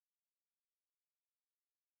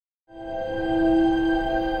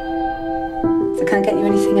So can I get you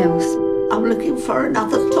anything else? I'm looking for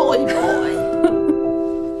another toy boy.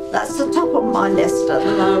 That's the top of my list at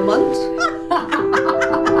the moment.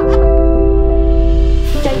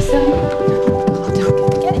 Jason.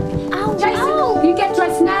 Jason, you get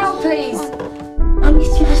dressed now, please. I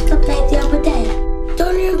missed you at the play the other day.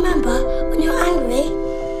 Don't you remember when you were angry?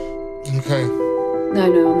 You okay? No,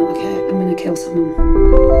 I'm not okay. I'm gonna kill someone.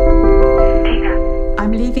 Tina.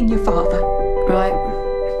 I'm leaving your father. Right.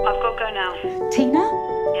 I've got to go now. Tina?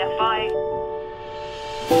 Yeah, bye.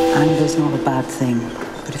 Anger's not a bad thing,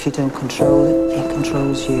 but if you don't control it, it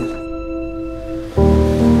controls you.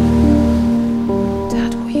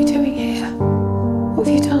 Dad, what are you doing here? What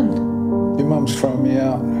have you done? Your mum's thrown me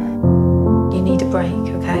out. You need a break,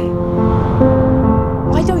 okay?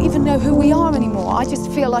 I don't even know who we are anymore. I just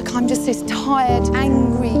feel like I'm just this tired,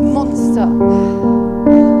 angry monster.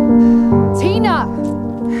 Tina!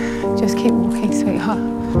 Just keep walking, sweetheart.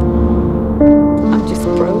 I'm just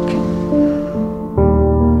broken.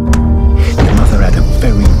 Your mother had a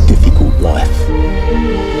very difficult life.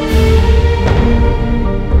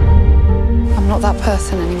 I'm not that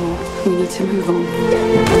person anymore. We need to move on.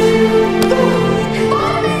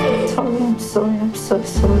 I'm sorry, I'm so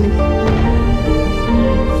sorry.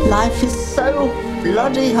 Life is so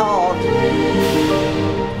bloody hard.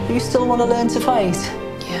 You still want to learn to fight?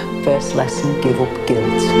 Yeah. First lesson, give up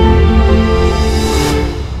guilt.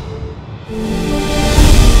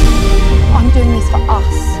 I'm doing this for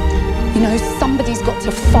us. You know, somebody's got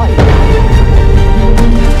to fight.